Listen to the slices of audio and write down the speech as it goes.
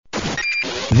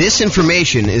This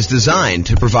information is designed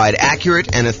to provide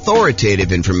accurate and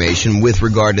authoritative information with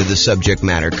regard to the subject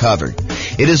matter covered.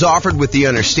 It is offered with the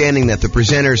understanding that the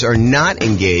presenters are not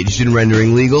engaged in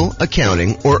rendering legal,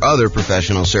 accounting, or other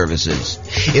professional services.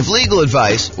 If legal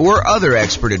advice or other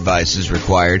expert advice is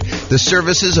required, the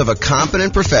services of a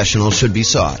competent professional should be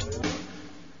sought.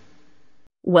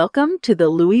 Welcome to the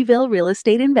Louisville Real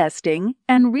Estate Investing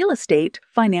and Real Estate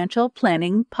Financial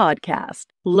Planning Podcast.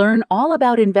 Learn all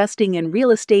about investing in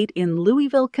real estate in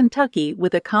Louisville, Kentucky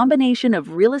with a combination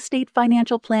of real estate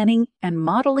financial planning and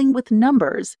modeling with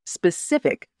numbers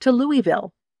specific to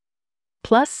Louisville.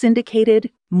 Plus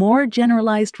syndicated, more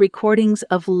generalized recordings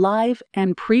of live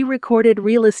and pre-recorded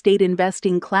real estate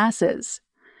investing classes.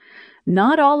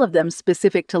 Not all of them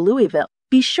specific to Louisville.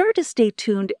 Be sure to stay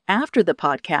tuned after the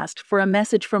podcast for a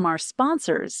message from our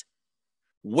sponsors.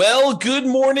 Well, good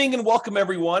morning and welcome,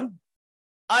 everyone.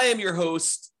 I am your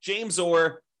host, James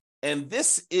Orr, and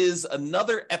this is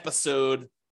another episode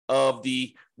of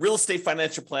the Real Estate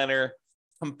Financial Planner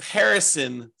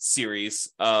comparison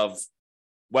series of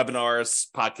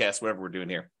webinars, podcasts, whatever we're doing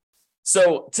here.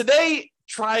 So today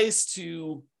tries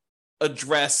to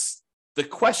address the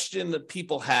question that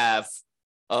people have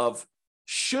of,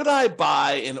 should I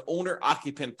buy an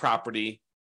owner-occupant property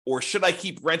or should I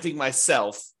keep renting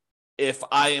myself if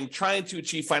I am trying to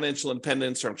achieve financial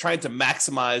independence or I'm trying to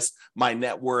maximize my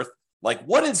net worth? Like,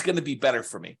 what is going to be better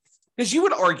for me? Because you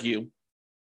would argue,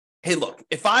 hey, look,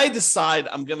 if I decide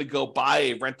I'm going to go buy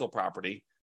a rental property,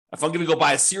 if I'm going to go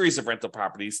buy a series of rental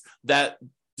properties, that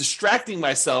distracting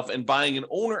myself and buying an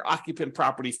owner-occupant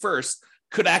property first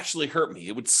could actually hurt me.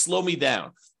 It would slow me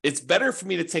down. It's better for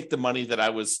me to take the money that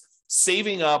I was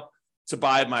saving up to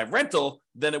buy my rental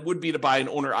than it would be to buy an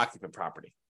owner-occupant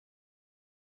property.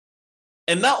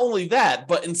 And not only that,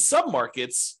 but in some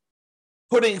markets,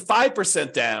 putting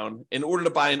 5% down in order to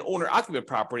buy an owner-occupant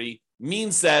property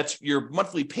means that your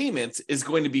monthly payment is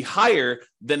going to be higher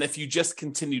than if you just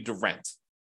continued to rent,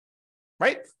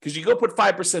 right? Because you go put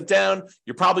 5% down,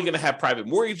 you're probably going to have private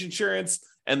mortgage insurance,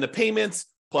 and the payments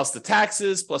plus the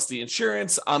taxes, plus the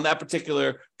insurance on that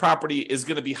particular property is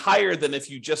going to be higher than if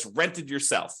you just rented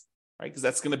yourself, right? Because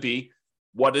that's going to be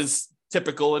what is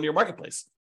typical in your marketplace.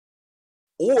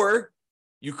 Or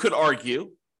you could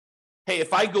argue, hey,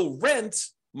 if I go rent,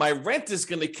 my rent is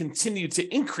going to continue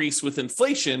to increase with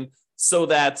inflation so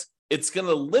that it's going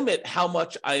to limit how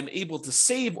much I'm able to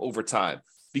save over time.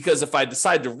 Because if I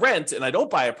decide to rent and I don't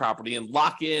buy a property and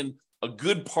lock in a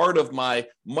good part of my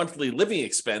monthly living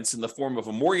expense in the form of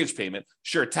a mortgage payment,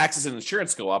 sure, taxes and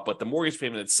insurance go up, but the mortgage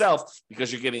payment itself,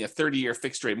 because you're getting a 30-year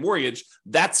fixed rate mortgage,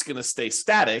 that's going to stay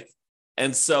static.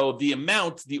 And so the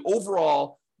amount, the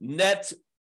overall net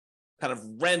kind of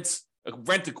rent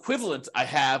equivalent I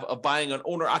have of buying an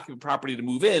owner-occupant property to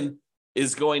move in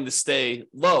is going to stay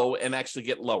low and actually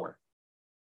get lower.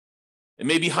 It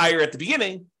may be higher at the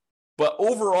beginning, but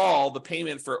overall, the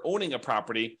payment for owning a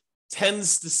property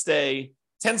tends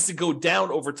to go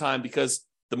down over time because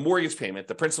the mortgage payment,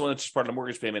 the principal and interest part of the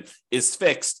mortgage payment is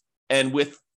fixed. And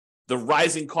with the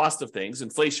rising cost of things,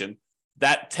 inflation,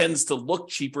 that tends to look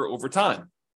cheaper over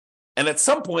time. And at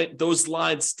some point, those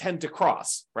lines tend to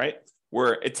cross, right?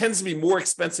 Where it tends to be more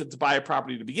expensive to buy a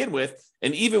property to begin with.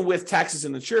 And even with taxes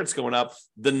and insurance going up,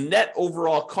 the net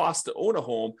overall cost to own a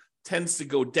home tends to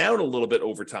go down a little bit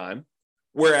over time.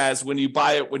 Whereas when you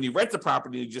buy it, when you rent the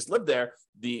property and you just live there,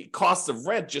 the cost of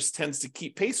rent just tends to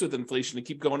keep pace with inflation and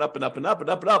keep going up and up and up and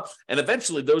up and up. And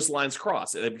eventually those lines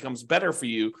cross and it becomes better for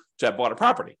you to have bought a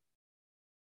property.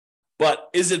 But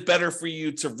is it better for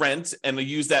you to rent and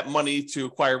use that money to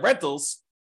acquire rentals?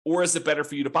 Or is it better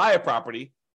for you to buy a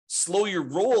property, slow your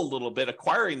roll a little bit,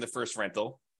 acquiring the first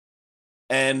rental,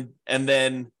 and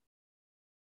then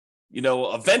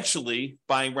eventually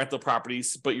buying rental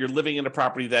properties, but you're living in a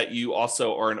property that you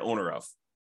also are an owner of?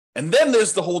 And then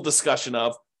there's the whole discussion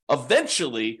of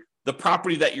eventually the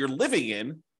property that you're living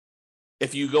in,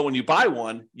 if you go and you buy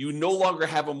one, you no longer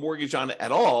have a mortgage on it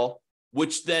at all,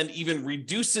 which then even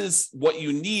reduces what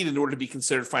you need in order to be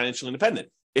considered financially independent.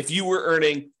 If you were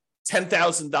earning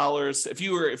 $10,000, if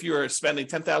you were spending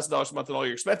 $10,000 a month on all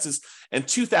your expenses and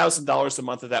 $2,000 a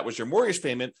month of that was your mortgage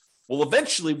payment, well,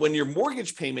 eventually when your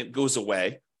mortgage payment goes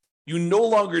away, you no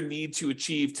longer need to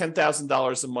achieve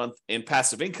 $10,000 a month in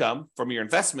passive income from your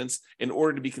investments in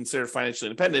order to be considered financially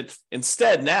independent.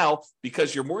 Instead, now,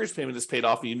 because your mortgage payment is paid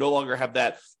off and you no longer have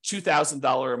that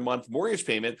 $2,000 a month mortgage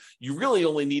payment, you really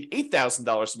only need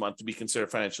 $8,000 a month to be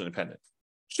considered financially independent.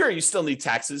 Sure, you still need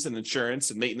taxes and insurance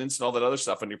and maintenance and all that other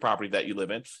stuff on your property that you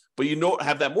live in, but you don't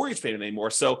have that mortgage payment anymore.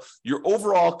 So your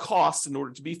overall cost in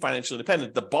order to be financially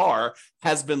independent, the bar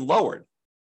has been lowered.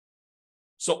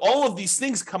 So all of these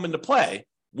things come into play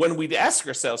when we ask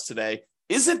ourselves today,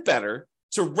 is it better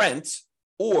to rent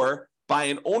or buy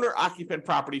an owner-occupant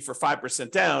property for 5%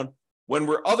 down when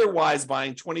we're otherwise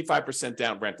buying 25%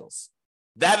 down rentals?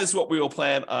 That is what we will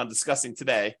plan on discussing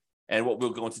today and what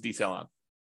we'll go into detail on.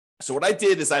 So what I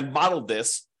did is I modeled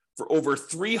this for over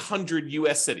 300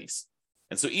 US cities.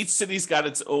 And so each city's got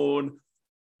its own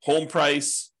home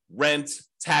price, rent,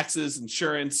 taxes,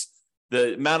 insurance.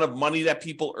 The amount of money that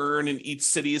people earn in each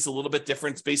city is a little bit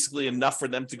different. It's basically enough for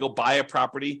them to go buy a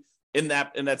property in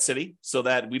that city so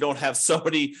that we don't have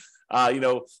somebody, I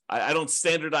don't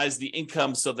standardize the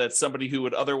income so that somebody who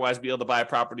would otherwise be able to buy a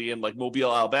property in like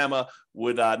Mobile, Alabama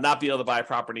would not be able to buy a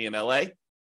property in LA.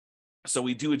 So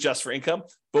we do adjust for income.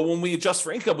 But when we adjust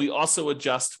for income, we also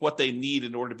adjust what they need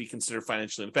in order to be considered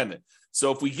financially independent.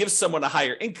 So if we give someone a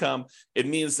higher income, it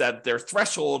means that their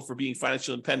threshold for being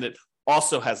financially independent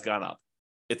also has gone up.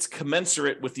 It's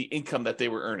commensurate with the income that they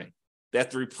were earning. They have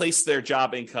to replace their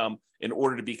job income in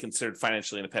order to be considered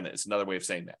financially independent. It's another way of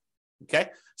saying that. Okay,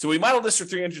 so we modeled this for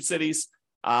 300 cities,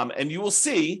 and you will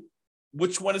see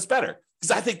which one is better.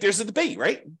 Because I think there's a debate,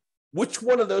 right? Which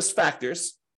one of those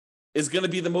factors is going to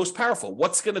be the most powerful?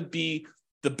 What's going to be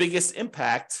the biggest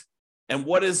impact, and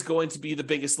what is going to be the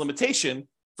biggest limitation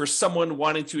for someone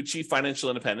wanting to achieve financial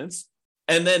independence?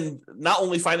 And then not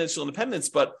only financial independence,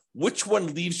 but which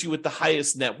one leaves you with the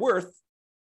highest net worth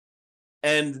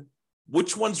and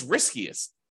which one's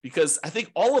riskiest? Because I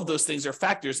think all of those things are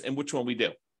factors in which one we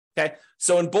do. Okay,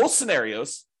 so in both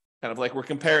scenarios, kind of like we're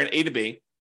comparing A to B,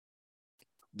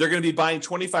 they're going to be buying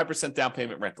 25% down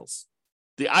payment rentals.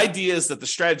 The idea is that the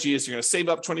strategy is you're going to save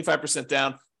up 25%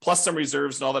 down plus some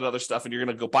reserves and all that other stuff, and you're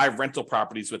going to go buy rental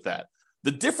properties with that.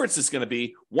 The difference is going to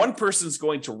be one person's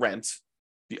going to rent,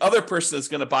 the other person is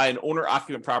going to buy an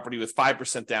owner-occupant property with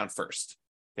 5% down first.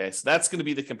 Okay, so that's going to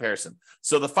be the comparison.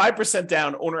 So the 5%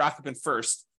 down owner-occupant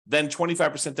first, then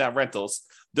 25% down rentals,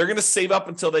 they're going to save up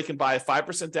until they can buy a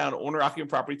 5% down owner-occupant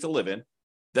property to live in.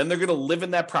 Then they're going to live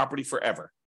in that property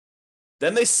forever.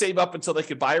 Then they save up until they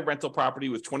could buy a rental property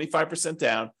with 25%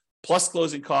 down, plus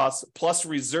closing costs, plus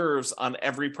reserves on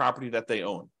every property that they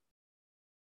own,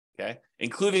 okay,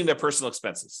 including their personal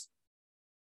expenses.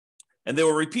 And they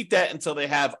will repeat that until they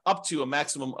have up to a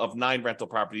maximum of 9 rental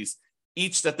properties,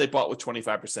 each that they bought with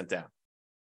 25% down.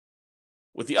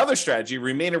 With the other strategy,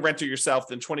 remain a renter yourself,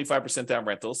 then 25% down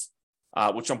rentals,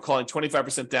 which I'm calling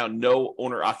 25% down, no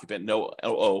owner-occupant, no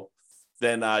OO.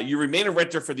 Then you remain a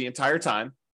renter for the entire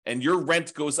time, and your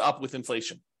rent goes up with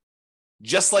inflation,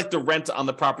 just like the rent on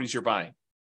the properties you're buying.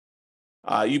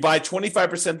 You buy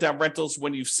 25% down rentals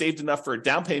when you've saved enough for a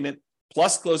down payment,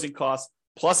 plus closing costs,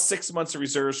 plus 6 months of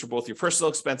reserves for both your personal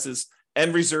expenses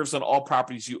and reserves on all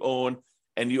properties you own.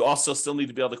 And you also still need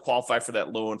to be able to qualify for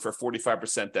that loan for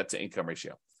 45% debt to income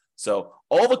ratio. So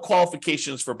all the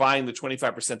qualifications for buying the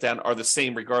 25% down are the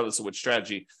same regardless of which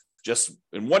strategy. Just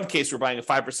in one case, we're buying a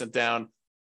 5% down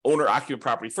owner-occupant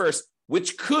property first,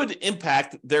 which could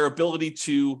impact their ability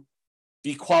to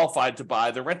be qualified to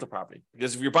buy the rental property.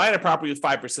 Because if you're buying a property with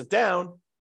 5% down,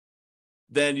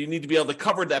 then you need to be able to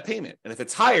cover that payment. And if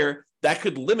it's higher, that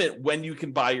could limit when you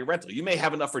can buy your rental. You may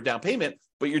have enough for down payment,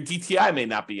 but your DTI may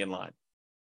not be in line.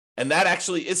 And that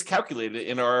actually is calculated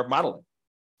in our modeling.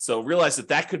 So realize that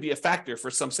that could be a factor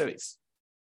for some cities.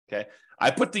 Okay,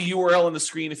 I put the URL on the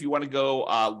screen if you want to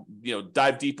go,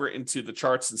 dive deeper into the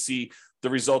charts and see the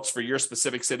results for your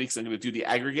specific city, because I'm going to do the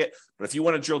aggregate. But if you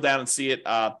want to drill down and see it,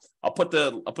 I'll put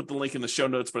the link in the show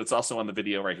notes, but it's also on the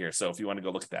video right here. So if you want to go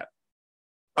look at that.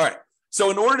 All right. So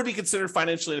in order to be considered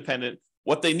financially independent,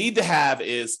 what they need to have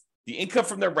is the income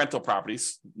from their rental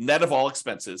properties, net of all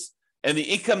expenses, and the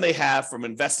income they have from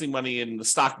investing money in the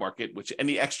stock market, which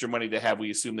any extra money they have,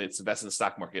 we assume that it's invested in the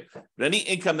stock market. But any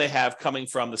income they have coming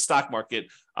from the stock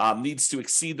market needs to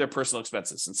exceed their personal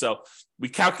expenses. And so we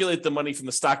calculate the money from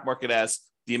the stock market as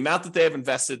the amount that they have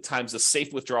invested times the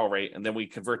safe withdrawal rate, and then we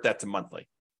convert that to monthly.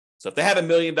 So if they had $1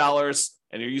 million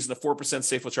and you're using the 4%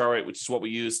 safe withdrawal rate, which is what we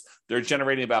use, they're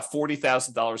generating about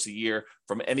 $40,000 a year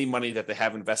from any money that they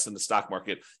have invested in the stock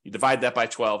market. You divide that by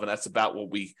 12, and that's about what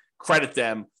we credit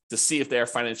them to see if they are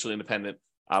financially independent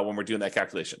when we're doing that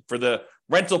calculation. For the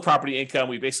rental property income,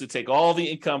 we basically take all the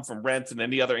income from rent and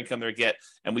any other income they get,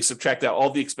 and we subtract out all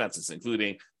the expenses,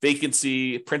 including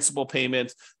vacancy, principal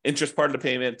payment, interest part of the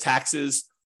payment, taxes,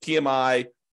 PMI,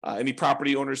 any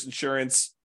property owner's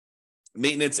insurance,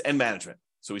 maintenance, and management.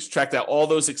 So we subtract out all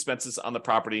those expenses on the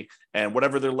property, and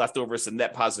whatever they're left over is a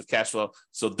net positive cash flow.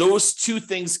 So those two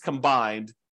things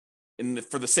combined,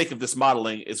 for the sake of this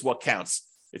modeling, is what counts.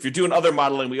 If you're doing other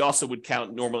modeling, we also would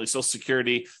count normally Social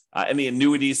Security, any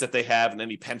annuities that they have, and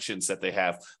any pensions that they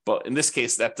have. But in this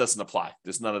case, that doesn't apply.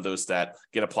 There's none of those that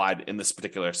get applied in this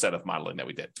particular set of modeling that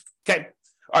we did. Okay.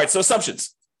 All right. So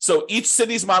assumptions. So each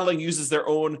city's modeling uses their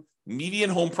own median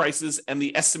home prices and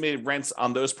the estimated rents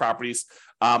on those properties.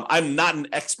 I'm not an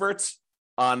expert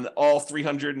on all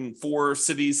 304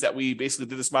 cities that we basically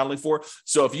did this modeling for.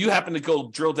 So if you happen to go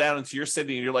drill down into your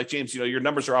city and you're like, James, your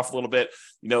numbers are off a little bit,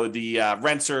 the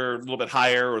rents are a little bit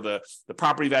higher, or the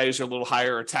property values are a little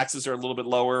higher, or taxes are a little bit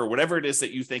lower, or whatever it is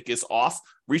that you think is off,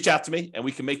 reach out to me and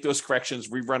we can make those corrections,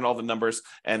 rerun all the numbers,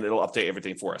 and it'll update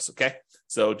everything for us. Okay.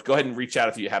 So go ahead and reach out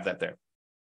if you have that there.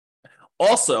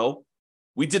 Also,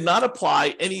 we did not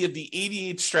apply any of the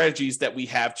 88 strategies that we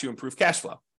have to improve cash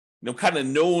flow. Kind of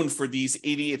known for these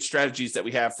 88 strategies that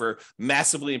we have for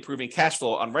massively improving cash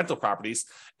flow on rental properties.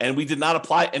 And we did not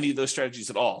apply any of those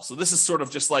strategies at all. So this is sort of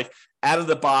just like out of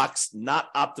the box,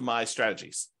 not optimized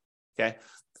strategies. Okay.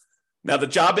 Now, the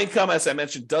job income, as I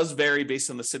mentioned, does vary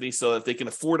based on the city so that they can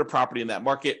afford a property in that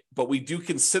market. But we do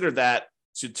consider that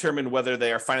to determine whether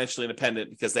they are financially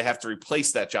independent, because they have to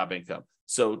replace that job income.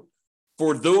 So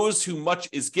for those who much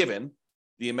is given,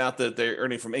 the amount that they're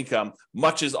earning from income,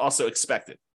 much is also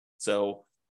expected. So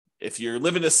if you're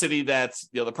living in a city that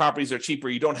the properties are cheaper,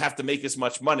 you don't have to make as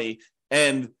much money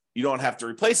and you don't have to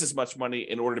replace as much money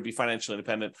in order to be financially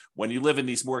independent. When you live in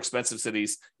these more expensive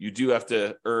cities, you do have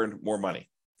to earn more money.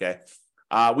 Okay.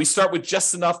 We start with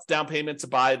just enough down payment to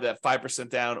buy that 5%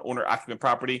 down owner-occupant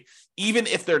property. Even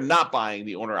if they're not buying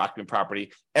the owner-occupant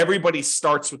property, everybody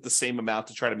starts with the same amount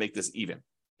to try to make this even.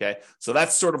 Okay, so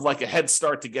that's sort of like a head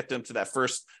start to get them to that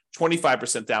first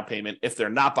 25% down payment if they're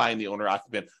not buying the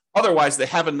owner-occupant. Otherwise, they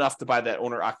have enough to buy that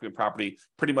owner-occupant property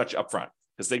pretty much upfront,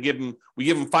 because we give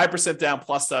them 5% down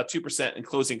plus 2% in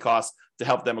closing costs to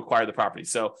help them acquire the property.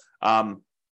 So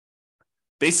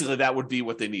basically, that would be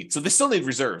what they need. So they still need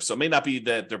reserves. So it may not be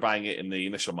that they're buying it in the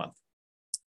initial month.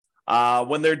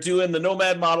 When they're doing the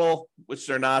nomad model, which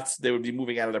they're not, they would be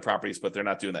moving out of their properties, but they're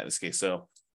not doing that in this case. So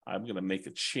I'm going to make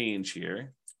a change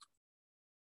here.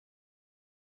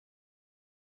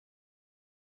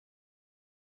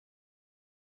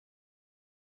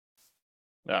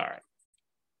 All right.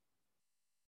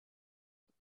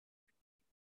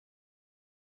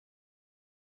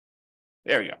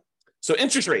 There we go. So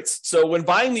interest rates. So when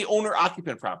buying the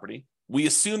owner-occupant property, we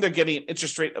assume they're getting an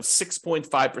interest rate of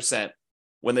 6.5%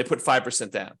 when they put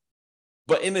 5% down.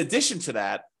 But in addition to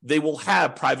that, they will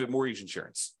have private mortgage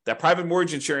insurance. That private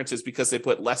mortgage insurance is because they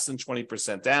put less than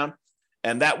 20% down,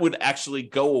 and that would actually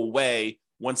go away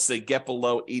once they get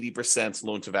below 80%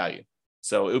 loan to value.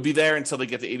 So it would be there until they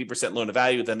get to 80% loan to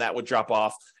value, then that would drop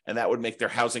off, and that would make their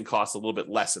housing costs a little bit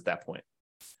less at that point.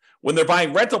 When they're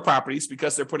buying rental properties,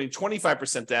 because they're putting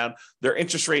 25% down, their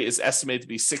interest rate is estimated to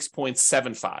be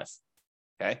 6.75.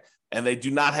 Okay. And they do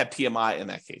not have PMI in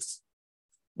that case.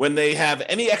 When they have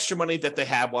any extra money that they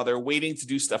have while they're waiting to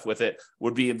do stuff with it,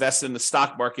 would be invested in the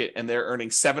stock market, and they're earning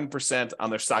 7% on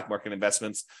their stock market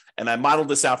investments. And I modeled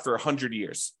this out for 100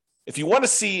 years. If you want to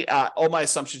see all my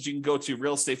assumptions, you can go to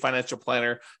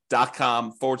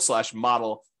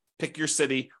realestatefinancialplanner.com/model, pick your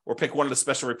city or pick one of the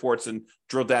special reports and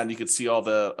drill down. You can see all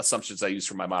the assumptions I use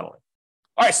for my modeling.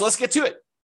 All right, so let's get to it.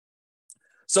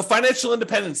 So financial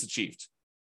independence achieved.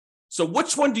 So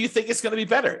which one do you think is going to be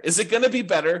better? Is it going to be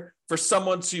better for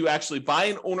someone to actually buy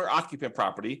an owner-occupant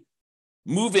property,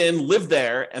 move in, live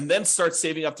there, and then start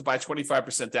saving up to buy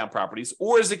 25% down properties?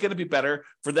 Or is it going to be better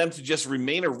for them to just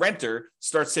remain a renter,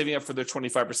 start saving up for their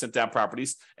 25% down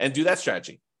properties, and do that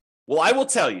strategy? Well, I will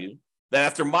tell you that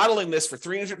after modeling this for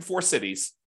 304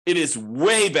 cities, it is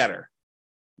way better,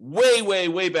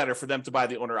 way better for them to buy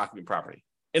the owner-occupant property.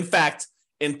 In fact,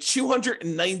 in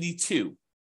 292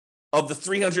 of the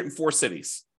 304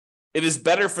 cities, it is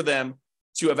better for them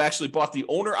to have actually bought the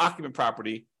owner-occupant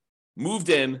property, moved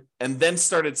in, and then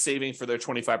started saving for their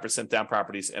 25% down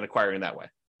properties and acquiring that way.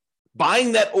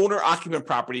 Buying that owner-occupant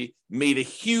property made a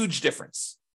huge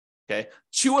difference. Okay,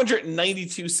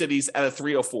 292 cities out of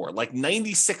 304, like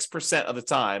 96% of the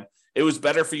time, it was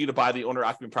better for you to buy the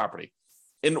owner-occupant property.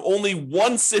 In only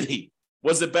one city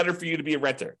was it better for you to be a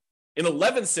renter. In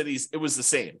 11 cities, it was the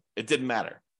same. It didn't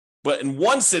matter. But in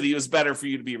one city, it was better for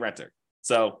you to be a renter.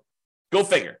 So go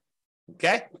figure.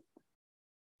 Okay.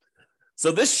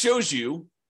 So this shows you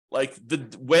like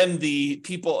when the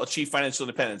people achieve financial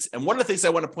independence. And one of the things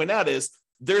I want to point out is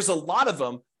there's a lot of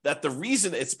them that the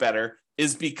reason it's better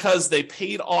is because they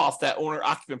paid off that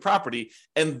owner-occupant property,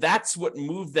 and that's what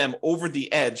moved them over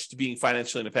the edge to being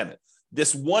financially independent.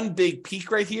 This one big peak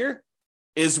right here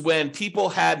is when people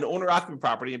had an owner-occupant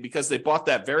property, and because they bought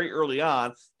that very early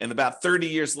on, and about 30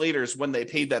 years later is when they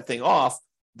paid that thing off,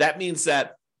 that means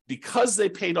that because they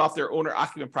paid off their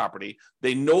owner-occupant property,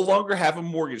 they no longer have a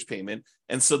mortgage payment,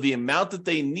 and so the amount that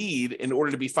they need in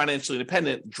order to be financially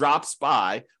independent drops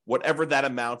by whatever that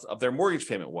amount of their mortgage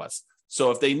payment was.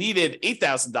 So if they needed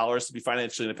 $8,000 to be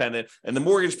financially independent and the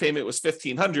mortgage payment was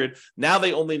 $1,500, now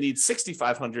they only need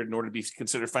 $6,500 in order to be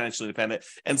considered financially independent.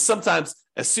 And sometimes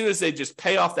as soon as they just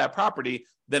pay off that property,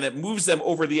 then it moves them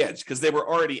over the edge because they were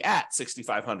already at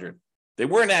 $6,500. They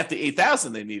weren't at the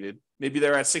 $8,000 they needed. Maybe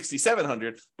they're at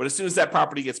 $6,700, but as soon as that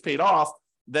property gets paid off,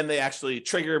 then they actually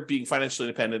trigger being financially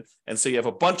independent. And so you have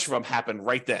a bunch of them happen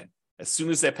right then, as soon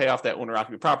as they pay off that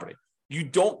owner-occupant property. You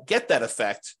don't get that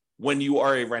effect when you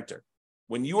are a renter.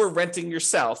 When you are renting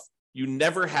yourself, you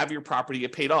never have your property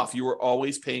get paid off. You are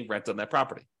always paying rent on that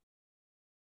property.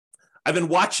 I've been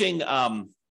watching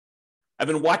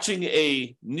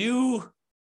a new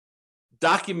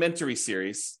documentary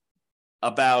series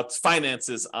about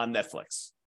finances on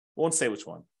Netflix. I won't say which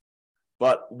one,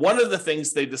 but one of the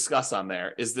things they discuss on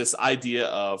there is this idea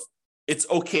of it's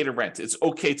okay to rent. It's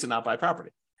okay to not buy property.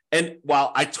 And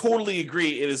while I totally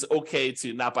agree it is okay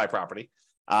to not buy property,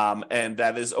 and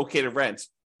that is okay to rent,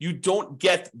 you don't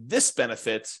get this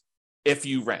benefit if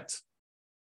you rent.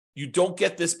 You don't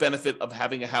get this benefit of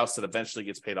having a house that eventually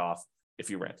gets paid off if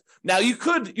you rent. Now, you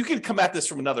could come at this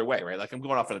from another way, right? Like I'm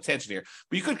going off on a tangent here,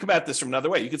 but you could come at this from another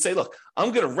way. You could say, look,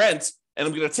 I'm going to rent and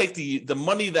I'm going to take the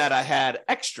money that I had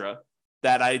extra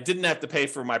that I didn't have to pay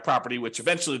for my property, which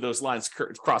eventually those lines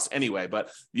cross anyway.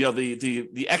 But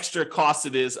the extra cost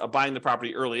it is of buying the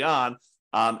property early on,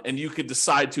 and you could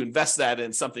decide to invest that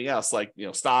in something else, like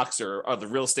stocks or the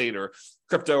real estate or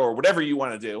crypto or whatever you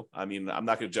want to do. I mean, I'm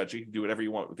not going to judge you. You can do whatever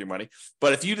you want with your money.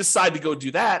 But if you decide to go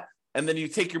do that, and then you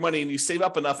take your money and you save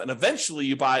up enough, and eventually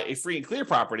you buy a free and clear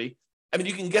property, I mean,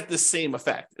 you can get the same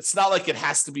effect. It's not like it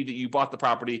has to be that you bought the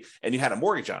property and you had a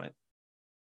mortgage on it.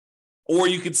 Or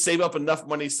you could save up enough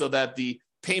money so that the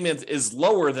payment is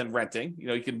lower than renting.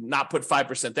 You can not put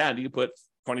 5% down. You can put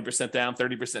 20% down,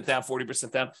 30% down,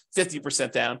 40% down,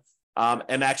 50% down,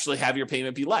 and actually have your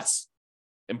payment be less.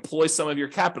 Employ some of your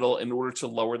capital in order to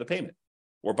lower the payment,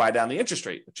 or buy down the interest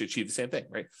rate to achieve the same thing,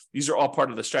 right? These are all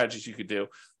part of the strategies you could do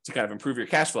to kind of improve your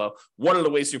cash flow. One of the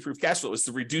ways to improve cash flow is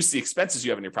to reduce the expenses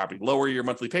you have in your property, lower your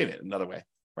monthly payment, another way,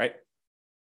 right?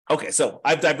 Okay, so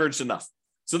I've diverged enough.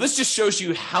 So this just shows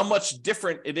you how much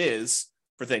different it is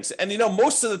for things. And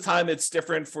most of the time it's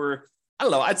different for,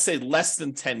 I'd say less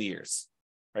than 10 years,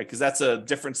 right? Because that's a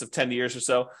difference of 10 years or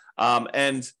so.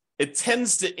 And it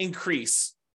tends to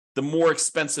increase the more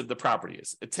expensive the property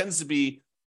is. It tends to be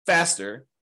faster,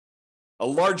 a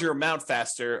larger amount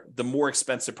faster, the more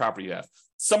expensive property you have.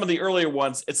 Some of the earlier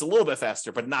ones, it's a little bit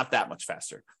faster, but not that much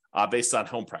faster based on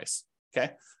home price,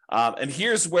 okay? And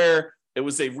here's where it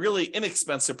was a really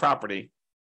inexpensive property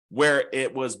where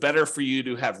it was better for you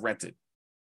to have rented.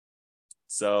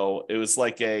 So it was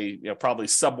like a probably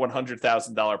sub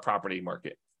 $100,000 property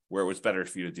market where it was better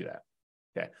for you to do that.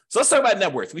 Okay, so let's talk about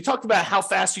net worth. We talked about how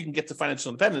fast you can get to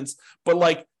financial independence,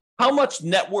 but how much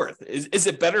net worth? Is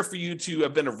it better for you to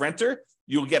have been a renter?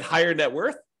 You'll get higher net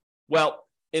worth? Well,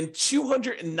 in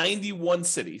 291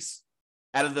 cities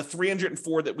out of the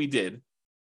 304 that we did,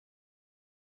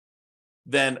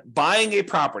 then buying a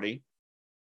property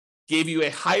gave you a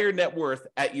higher net worth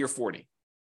at year 40.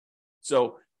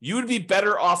 So you would be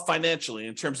better off financially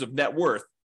in terms of net worth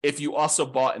if you also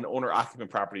bought an owner-occupant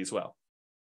property as well.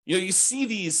 You see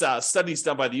these studies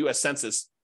done by the U.S. Census,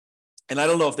 and I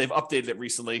don't know if they've updated it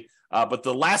recently, but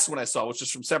the last one I saw, which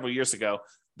is from several years ago,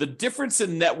 the difference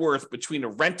in net worth between a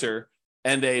renter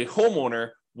and a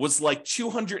homeowner was like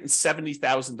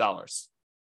 $270,000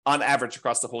 on average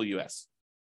across the whole U.S.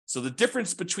 So the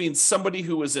difference between somebody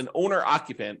who was an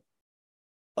owner-occupant,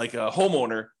 like a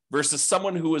homeowner, versus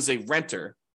someone who was a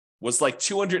renter was like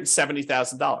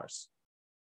 $270,000.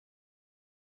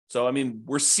 So,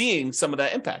 we're seeing some of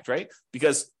that impact, right?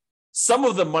 Because some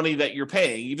of the money that you're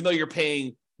paying, even though you're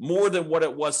paying more than what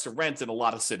it was to rent in a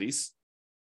lot of cities,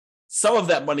 some of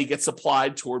that money gets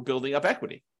applied toward building up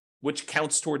equity, which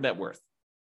counts toward net worth,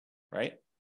 right?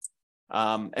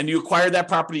 And you acquired that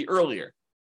property earlier.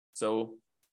 So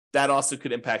that also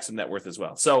could impact some net worth as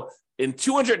well. So in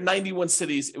 291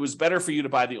 cities, it was better for you to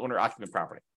buy the owner-occupant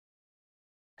property.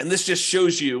 And this just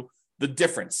shows you the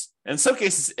difference. And in some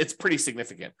cases, it's pretty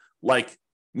significant, like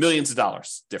millions of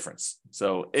dollars difference.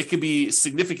 So it could be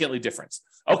significantly different.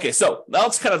 Okay, so now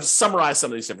let's kind of summarize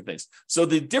some of these different things. So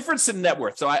the difference in net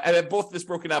worth. So I have both this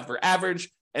broken out for average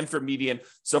and for median.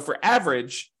 So for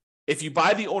average, if you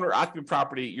buy the owner-occupant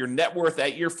property, your net worth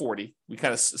at year 40, we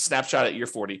kind of snapshot at year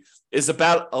 40, is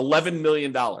about $11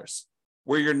 million.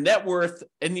 Where your net worth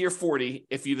in year 40,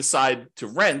 if you decide to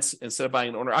rent instead of buying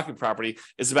an owner-occupant property,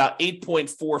 is about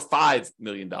 $8.45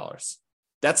 million.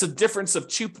 That's a difference of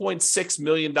 $2.6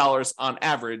 million on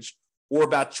average, or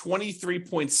about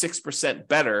 23.6%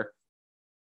 better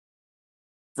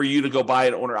for you to go buy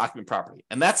an owner-occupant property.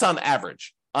 And that's on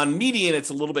average. On median, it's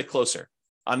a little bit closer.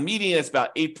 On median, it's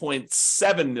about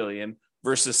 8.7 million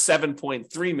versus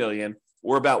 7.3 million,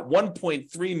 or about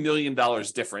 $1.3 million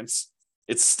difference.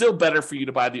 It's still better for you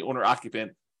to buy the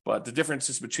owner-occupant, but the difference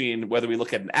is between whether we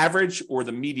look at an average or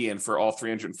the median for all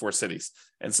 304 cities.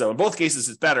 And so in both cases,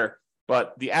 it's better,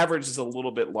 but the average is a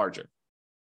little bit larger.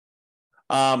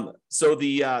 So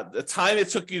the time it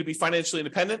took you to be financially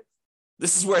independent,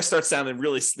 this is where I start sounding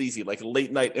really sleazy, like a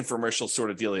late night infomercial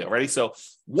sort of dealio. Ready? So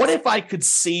what if I could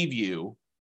save you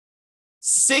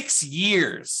 6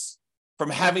 years from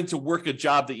having to work a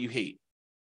job that you hate?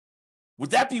 Would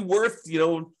that be worth,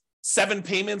 7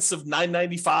 payments of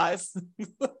 $995?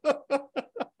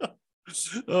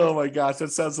 Oh my gosh,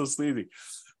 that sounds so sleazy.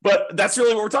 But that's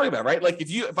really what we're talking about, right? Like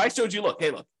if I showed you, look,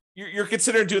 you're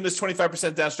considering doing this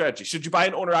 25% down strategy. Should you buy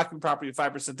an owner-occupant property at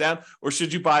 5% down, or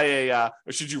should you buy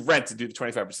or should you rent to do the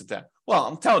 25% down? Well,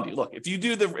 I'm telling you, look, if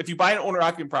you buy an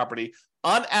owner-occupant property,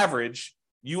 on average,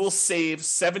 you will save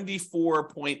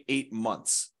 74.8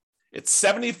 months. It's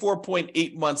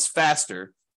 74.8 months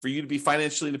faster for you to be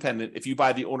financially independent if you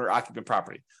buy the owner-occupant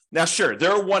property. Now, sure,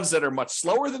 there are ones that are much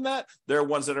slower than that. There are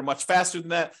ones that are much faster than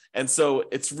that. And so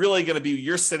it's really going to be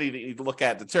your city that you need to look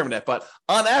at and determine that. But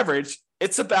on average,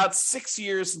 it's about 6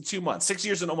 years and 2 months, 6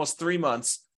 years and almost 3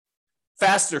 months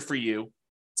faster for you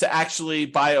to actually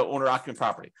buy an owner-occupant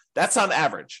property. That's on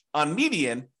average. On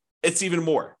median, it's even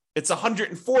more. It's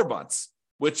 104 months,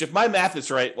 which if my math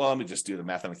is right, well, let me just do the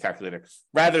math on the calculator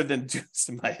rather than do this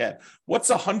in my head. What's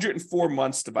 104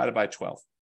 months divided by 12?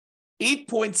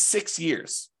 8.6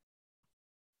 years.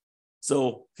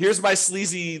 So here's my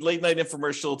sleazy late night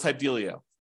infomercial type dealio.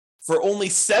 For only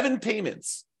 7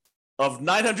 payments of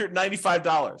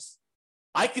 $995,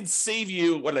 I could save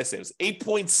you, what did I say? It was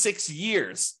 8.6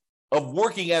 years of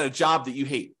working at a job that you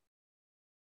hate,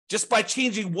 just by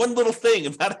changing one little thing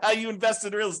about how you invest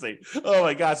in real estate. Oh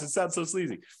my gosh, it sounds so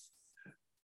sleazy.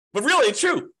 But really, it's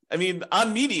true. I mean,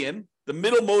 on median, the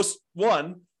middlemost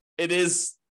one, it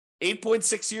is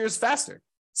 8.6 years faster.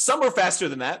 Some are faster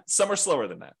than that. Some are slower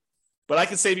than that. But I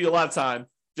can save you a lot of time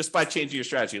just by changing your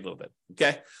strategy a little bit,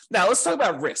 okay? Now, let's talk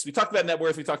about risk. We talked about net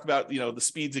worth. We talked about, the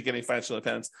speeds of getting financial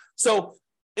independence. So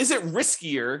is it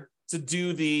riskier to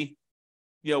do the,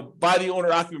 buy the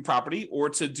owner-occupant property or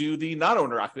to do the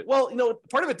non-owner-occupant? Well,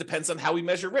 part of it depends on how we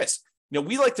measure risk.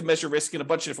 We like to measure risk in a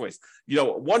bunch of different ways.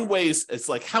 One way is it's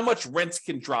like how much rent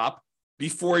can drop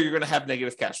before you're going to have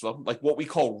negative cash flow, like what we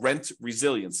call rent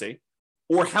resiliency,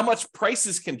 or how much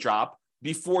prices can drop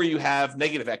before you have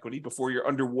negative equity, before you're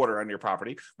underwater on your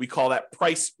property. We call that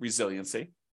price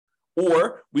resiliency.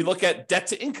 Or we look at debt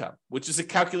to income, which is a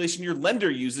calculation your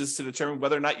lender uses to determine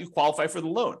whether or not you qualify for the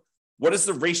loan. What is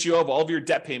the ratio of all of your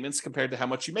debt payments compared to how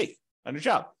much you make on your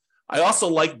job? I also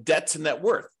like debt to net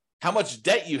worth, how much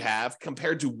debt you have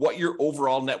compared to what your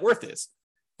overall net worth is.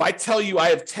 If I tell you I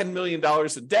have $10 million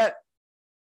in debt,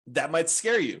 that might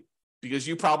scare you because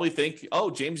you probably think, oh,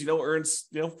 James, earns,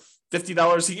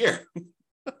 $50 a year.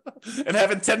 And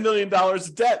having $10 million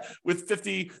of debt with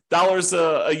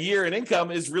 $50 a year in income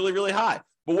is really, really high.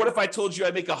 But what if I told you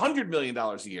I make $100 million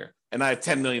a year and I have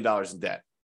 $10 million in debt?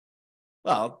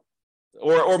 Well,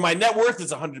 or my net worth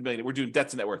is $100 million. We're doing debt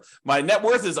to net worth. My net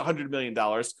worth is $100 million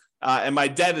and my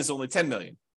debt is only $10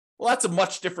 million. Well, that's a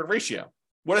much different ratio.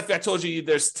 What if I told you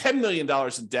there's $10 million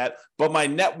in debt, but my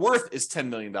net worth is $10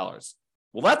 million?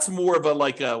 Well, that's more of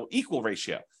a equal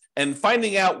ratio. And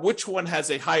finding out which one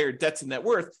has a higher debt to net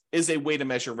worth is a way to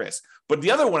measure risk. But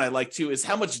the other one I like too is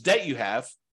how much debt you have,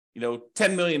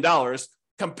 $10 million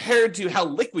compared to how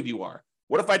liquid you are.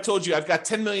 What if I told you I've got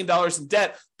 $10 million in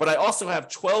debt, but I also have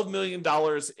 $12 million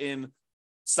in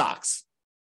stocks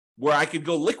where I could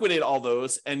go liquidate all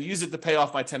those and use it to pay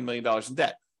off my $10 million in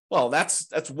debt? Well,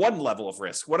 that's one level of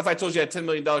risk. What if I told you I had $10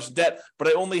 million in debt, but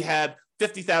I only had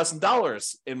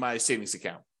 $50,000 in my savings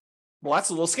account? Well, that's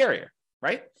a little scarier,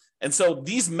 right? And so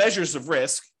these measures of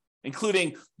risk,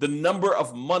 including the number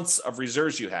of months of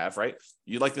reserves you have, right?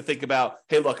 You like to think about,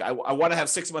 hey, look, I want to have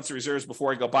 6 months of reserves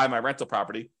before I go buy my rental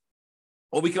property.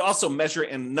 Well, we can also measure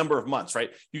it in number of months,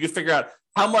 right? You can figure out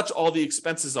how much all the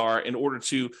expenses are in order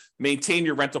to maintain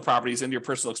your rental properties and your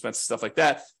personal expenses, stuff like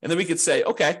that. And then we could say,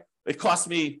 okay, it costs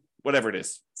me whatever it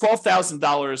is,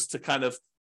 $12,000 to kind of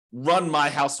run my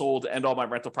household and all my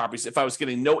rental properties if I was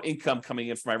getting no income coming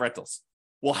in from my rentals?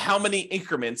 Well, how many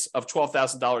increments of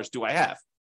 $12,000 do I have?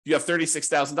 If you have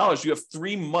 $36,000, you have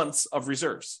 3 months of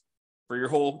reserves for your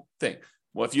whole thing.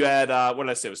 Well, if you had, what did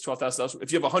I say? It was $12,000.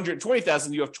 If you have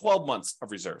 $120,000, you have 12 months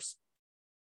of reserves.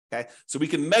 Okay. So we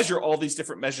can measure all these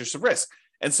different measures of risk.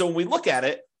 And so when we look at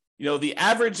it, the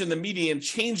average and the median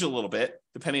change a little bit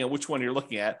depending on which one you're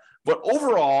looking at. But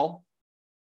overall,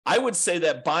 I would say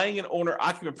that buying an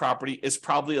owner-occupant property is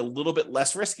probably a little bit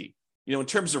less risky. In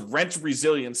terms of rent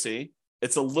resiliency,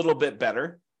 it's a little bit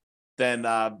better than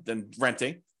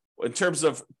renting. In terms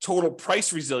of total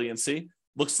price resiliency,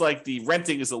 looks like the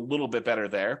renting is a little bit better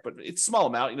there, but it's a small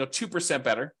amount, 2%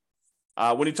 better.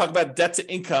 When you talk about debt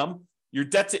to income, your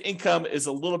debt to income is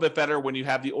a little bit better when you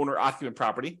have the owner-occupant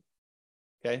property.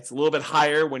 Okay, it's a little bit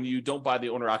higher when you don't buy the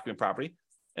owner-occupant property.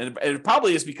 And it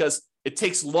probably is because it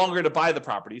takes longer to buy the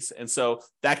properties. And so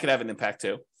that could have an impact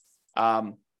too.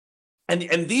 And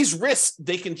these risks,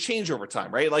 they can change over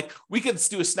time, right? Like we could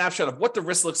do a snapshot of what the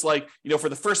risk looks like, for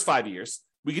the first 5 years.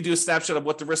 We could do a snapshot of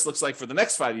what the risk looks like for the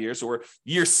next 5 years or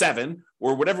year 7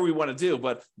 or whatever we want to do.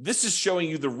 But this is showing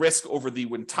you the risk over the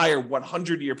entire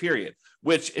 100-year period,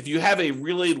 which if you have a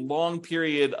really long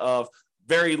period of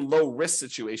very low risk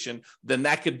situation, then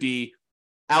that could be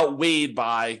outweighed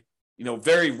by,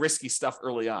 very risky stuff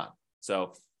early on.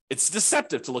 So it's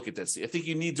deceptive to look at this. I think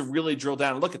you need to really drill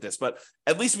down and look at this, but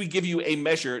at least we give you a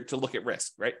measure to look at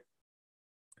risk, right?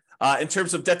 In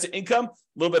terms of debt to income, a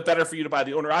little bit better for you to buy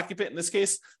the owner-occupant in this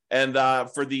case. And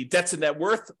for the debt to net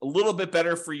worth, a little bit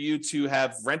better for you to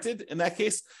have rented in that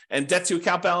case. And debt to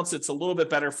account balance, it's a little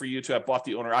bit better for you to have bought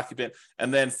the owner-occupant.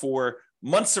 And then for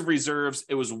months of reserves,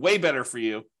 it was way better for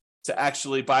you to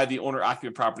actually buy the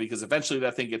owner-occupant property because eventually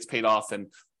that thing gets paid off and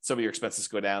some of your expenses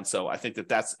go down. So I think that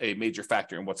that's a major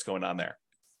factor in what's going on there.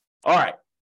 All right.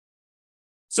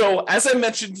 So as I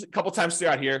mentioned a couple times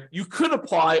throughout here, you could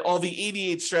apply all the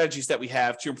 88 strategies that we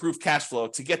have to improve cash flow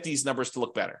to get these numbers to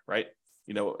look better, right?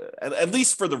 At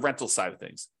least for the rental side of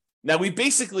things. Now, we've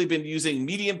basically been using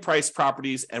median price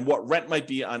properties and what rent might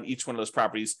be on each one of those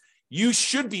properties. You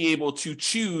should be able to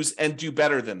choose and do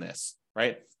better than this,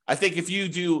 right? I think if you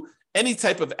do any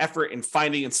type of effort in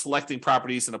finding and selecting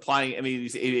properties and applying any of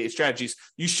these 88 strategies,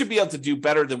 you should be able to do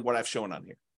better than what I've shown on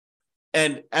here.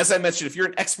 And as I mentioned, if you're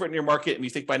an expert in your market and you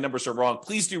think my numbers are wrong,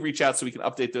 please do reach out so we can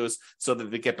update those so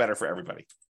that they get better for everybody.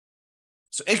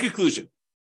 So in conclusion,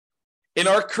 in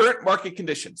our current market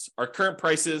conditions, our current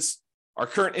prices, our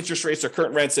current interest rates, our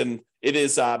current rents, and it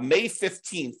is May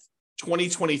 15th,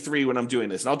 2023 when I'm doing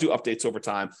this, and I'll do updates over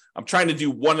time. I'm trying to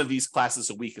do one of these classes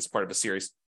a week as part of a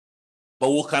series. But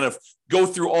we'll kind of go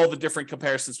through all the different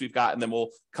comparisons we've got, and then we'll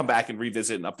come back and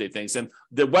revisit and update things. And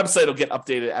the website will get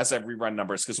updated as I rerun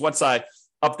numbers, because once I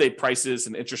update prices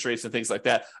and interest rates and things like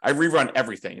that, I rerun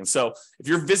everything. And so if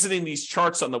you're visiting these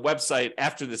charts on the website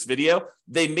after this video,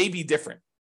 they may be different.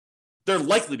 They're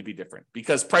likely to be different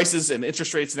because prices and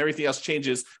interest rates and everything else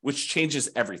changes, which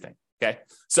changes everything. Okay.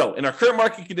 So in our current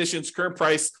market conditions, current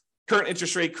price, current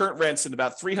interest rate, current rents in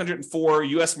about 304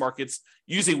 US markets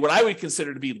using what I would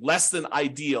consider to be less than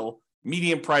ideal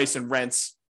median price and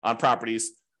rents on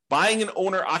properties, buying an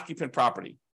owner-occupant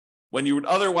property when you would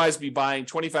otherwise be buying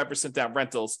 25% down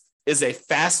rentals is a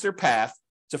faster path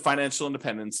to financial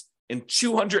independence in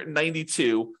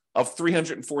 292 of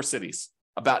 304 cities,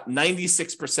 about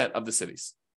 96% of the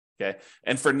cities. Okay.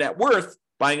 And for net worth,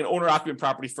 buying an owner-occupant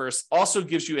property first also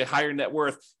gives you a higher net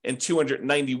worth in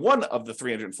 291 of the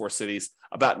 304 cities,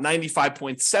 about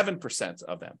 95.7%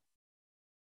 of them.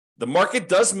 The market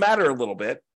does matter a little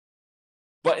bit,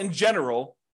 but in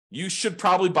general, you should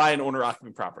probably buy an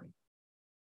owner-occupant property.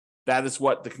 That is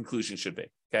what the conclusion should be,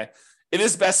 okay? It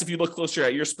is best if you look closer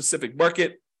at your specific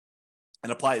market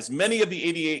and apply as many of the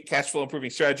 88 cash flow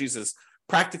improving strategies as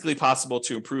practically possible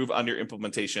to improve on your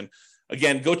implementation.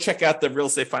 Again, go check out the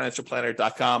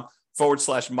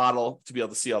realestateFinancialPlanner.com/model to be able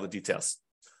to see all the details.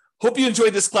 Hope you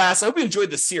enjoyed this class. I hope you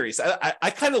enjoyed this series. I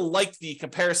kind of like the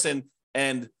comparison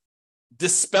and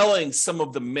dispelling some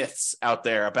of the myths out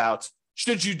there about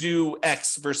should you do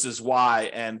X versus Y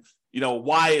and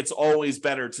why it's always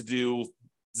better to do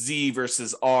Z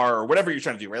versus R or whatever you're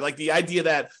trying to do, right? Like the idea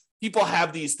that people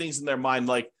have these things in their mind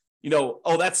like,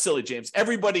 oh, that's silly, James.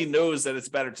 Everybody knows that it's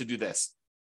better to do this.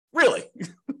 Really?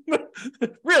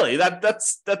 Really?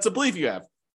 That's a belief you have.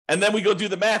 And then we go do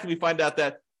the math and we find out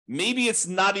that maybe it's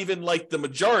not even like the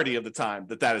majority of the time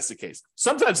that is the case.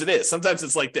 Sometimes it is. Sometimes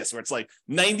it's like this, where it's like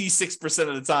 96%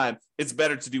 of the time, it's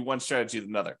better to do one strategy than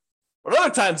another. But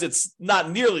other times it's not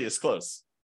nearly as close.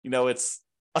 It's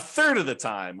a third of the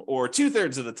time, or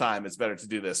 2/3 of the time it's better to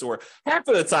do this, or half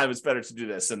of the time it's better to do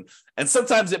this. And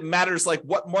sometimes it matters like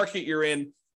what market you're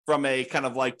in from a kind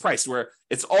of like price, where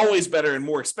it's always better in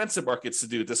more expensive markets to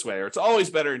do it this way, or it's always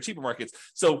better in cheaper markets.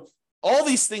 So all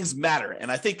these things matter.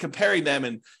 And I think comparing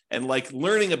them and like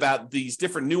learning about these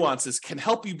different nuances can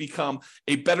help you become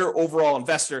a better overall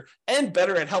investor and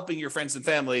better at helping your friends and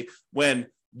family when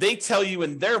they tell you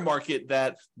in their market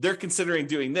that they're considering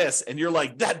doing this, and you're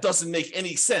like, that doesn't make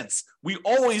any sense. We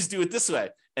always do it this way.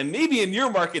 And maybe in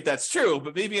your market that's true,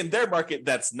 but maybe in their market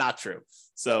that's not true.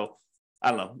 So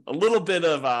I don't know, a little bit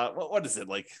of what is it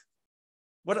like?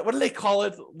 What do they call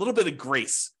it? A little bit of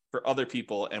grace for other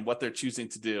people and what they're choosing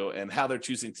to do and how they're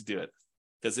choosing to do it,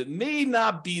 because it may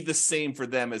not be the same for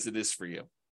them as it is for you.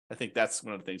 I think that's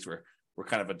one of the things we're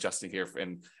kind of adjusting here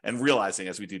and realizing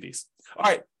as we do these. All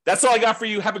right, that's all I got for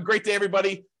you. Have a great day,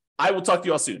 everybody. I will talk to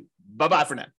you all soon. Bye-bye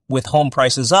for now. With home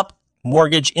prices up,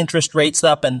 mortgage interest rates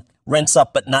up, and rents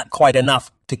up but not quite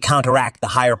enough to counteract the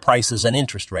higher prices and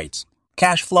interest rates,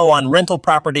 cash flow on rental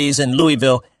properties in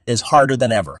Louisville is harder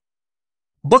than ever.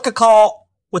 Book a call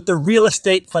with the Real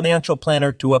Estate Financial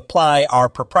Planner to apply our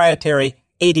proprietary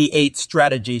 88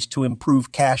 strategies to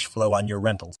improve cash flow on your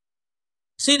rentals.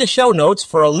 See the show notes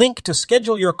for a link to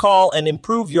schedule your call and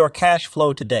improve your cash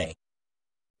flow today.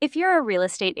 If you're a real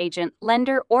estate agent,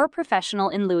 lender, or professional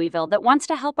in Louisville that wants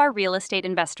to help our real estate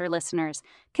investor listeners,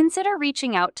 consider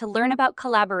reaching out to learn about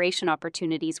collaboration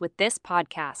opportunities with this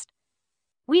podcast.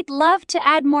 We'd love to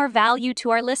add more value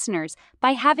to our listeners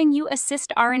by having you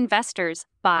assist our investors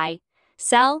buy,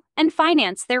 sell, and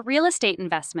finance their real estate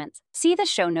investments. See the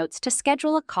show notes to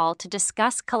schedule a call to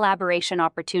discuss collaboration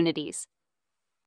opportunities.